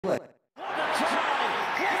But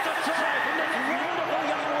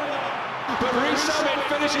Rees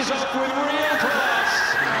finishes off with real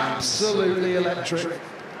class. Absolutely electric,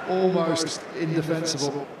 almost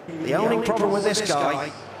indefensible. The only problem with this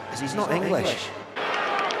guy is he's not English.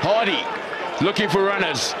 Forde looking for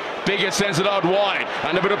runners. Big sends it out wide,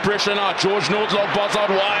 and a bit of pressure now. George Nordlock balls out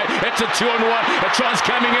wide. It's a 2-on-1. A chance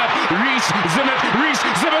coming up. Rees,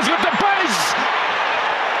 Zimmer's with the pace.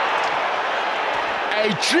 A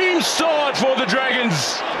dream start for the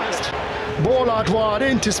Dragons. Ball out wide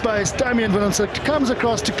into space. Damien Willemse comes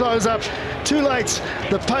across to close up. Too late.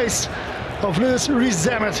 The pace of Rees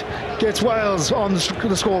Zammit gets Wales on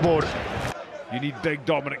the scoreboard. You need big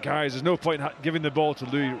dominant carries. There's no point giving the ball to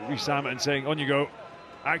Rees Zammit and saying, on you go.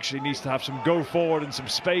 Actually needs to have some go forward and some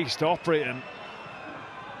space to operate in.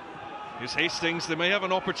 Here's Hastings. They may have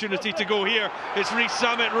an opportunity to go here. It's Rees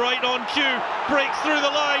Zammit right on cue. Breaks through the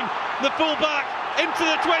line. The full-back into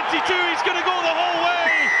the 22. He's going to go the whole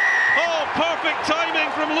way. Oh, perfect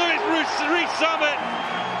timing from Rees Zammit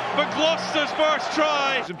for Gloucester's first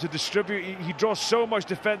try. To distribute, he draws so much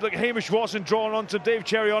defence. Look, Hamish Watson drawn onto Dave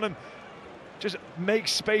Cherry on him. Just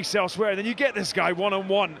makes space elsewhere. Then you get this guy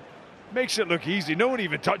one-on-one. Makes it look easy. No one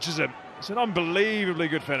even touches him. It's an unbelievably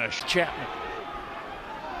good finish. Chapman.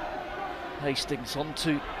 Hastings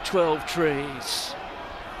onto 12 trees.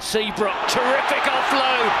 Seabrook, terrific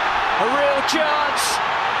offload. A real chance.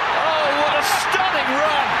 Oh, what a stunning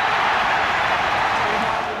run.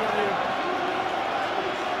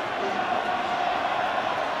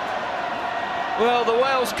 Well, the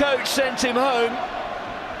Wales coach sent him home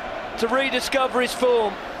to rediscover his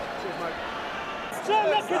form.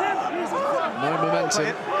 No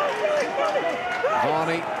momentum.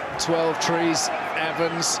 Varney, 12 trees,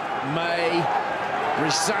 Evans, May.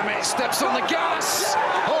 Rees Zammit steps on the gas.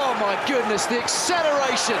 Oh my goodness, the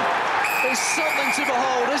acceleration is something to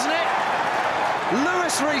behold, isn't it?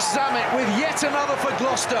 Rees Zammit with yet another for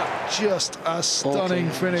Gloucester. Just a stunning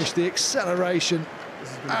finish. The acceleration,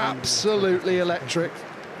 absolutely electric,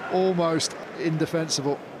 almost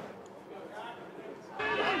indefensible.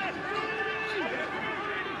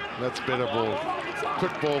 That's better ball.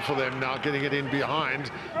 Quick ball for them now, getting it in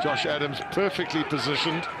behind. Josh Adams perfectly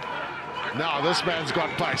positioned. Now this man's got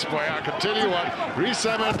pace, boy. I can tell you what. Rees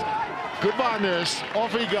Zammit, goodbye nurse.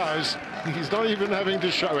 Off he goes. He's not even having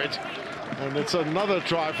to show it. And it's another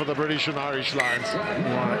try for the British and Irish Lions.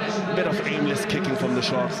 Right. Bit of aimless kicking from the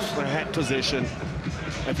Sharks. The head position.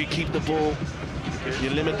 If you keep the ball,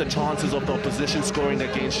 you limit the chances of the opposition scoring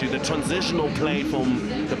against you. The transitional play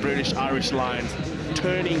from the British Irish Lions,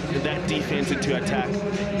 turning that defense into attack.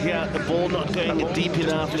 Yeah, the ball not going deep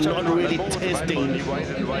enough and not really testing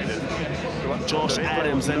Josh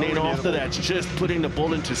Adams, and then after that, just putting the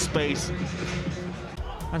ball into space.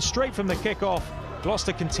 And straight from the kick-off,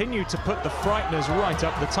 Gloucester continued to put the frighteners right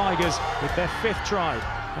up the Tigers with their 5th try.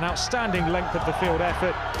 An outstanding length of the field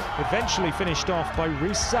effort, eventually finished off by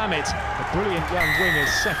Rees Zammit, a brilliant young winger's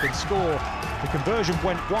 2nd score. The conversion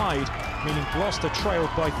went wide, meaning Gloucester trailed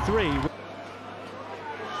by 3.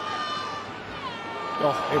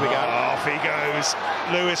 Oh, here we go. Off he goes.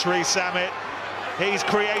 Rees Zammit. He's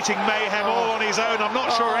creating mayhem all on his own. I'm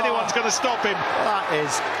not sure anyone's going to stop him. That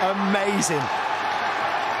is amazing.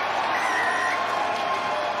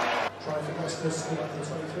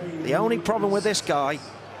 The only problem with this guy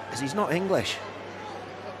is he's not English.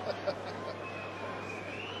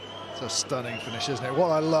 It's a stunning finish, isn't it?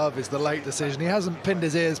 What I love is the late decision. He hasn't pinned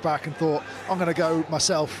his ears back and thought, I'm going to go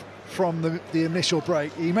myself from the initial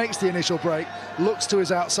break. He makes the initial break, looks to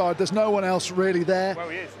his outside. There's no one else really there. Well,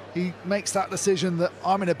 he is. He makes that decision that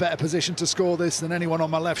I'm in a better position to score this than anyone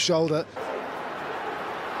on my left shoulder.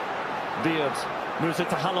 Beard moves it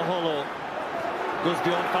to Halaholo. Goes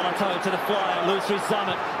beyond Falatau to the flyer. Rees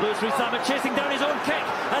Zammit. Rees Zammit chasing down his own kick.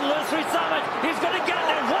 And Rees Zammit, he's going to get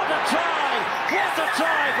there. What a try! What a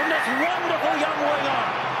try from this wonderful young winger!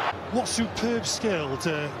 What superb skill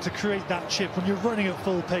to create that chip when you're running at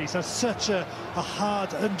full pace. That's such a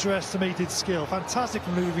hard, underestimated skill. Fantastic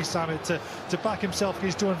from Rees Zammit to back himself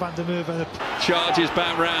against Doran van der Merwe. Charges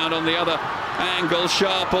back round on the other angle.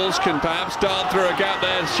 Sharples can perhaps dart through a gap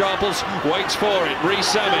there. Sharples waits for it. Rees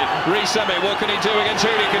Zammit, what can he do against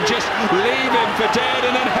who? He can just leave him for dead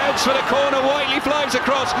and then heads for the corner. Whiteley flies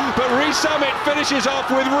across, but Rees Zammit finishes off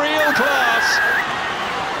with real class.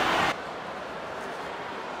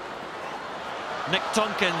 Nick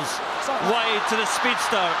Tompkins wide to the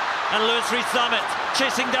speedster, and Rees Zammit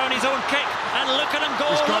chasing down his own kick, and look at him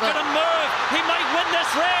go, look at him move, he might win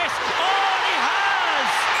this race. Oh, he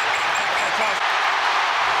has!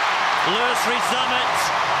 Rees Zammit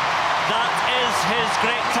That is his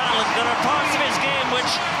great talent. There are parts of his game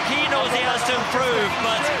which he knows he has to improve,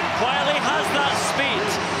 but while he